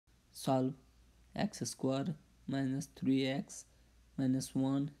solve x square minus 3x minus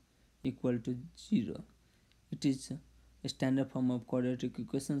 1 equal to 0. It is a standard form of quadratic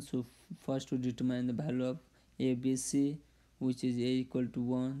equation. So first we determine the value of a, b, c, which is a equal to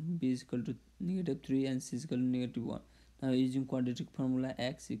 1, b is equal to -3 and c is equal to -1. Now using quadratic formula,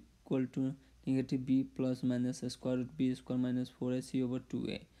 x equal to -b plus minus square root b square minus 4ac over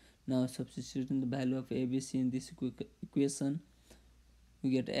 2a. Now substituting the value of a, b, c in this equation, we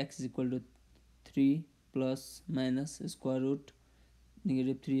get x is equal to 3 plus minus square root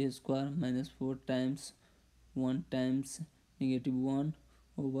 -3 square minus 4 times 1 times -1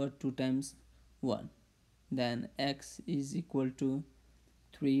 over 2 times 1. Then x is equal to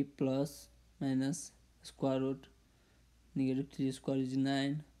 3 plus minus square root -3 square is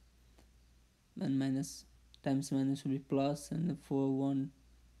 9, and minus times minus will be plus, and 1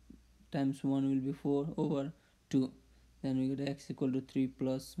 times 1 will be 4 over 2. Then we get x equal to 3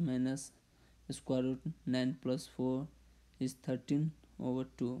 plus minus square root 9 plus 4 is 13 over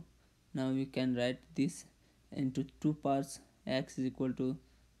 2. Now we can write this into two parts. X is equal to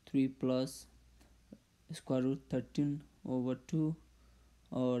 3 plus square root 13 over 2,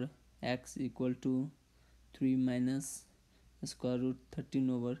 or x equal to 3 minus square root 13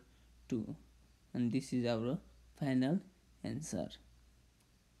 over 2, and this is our final answer.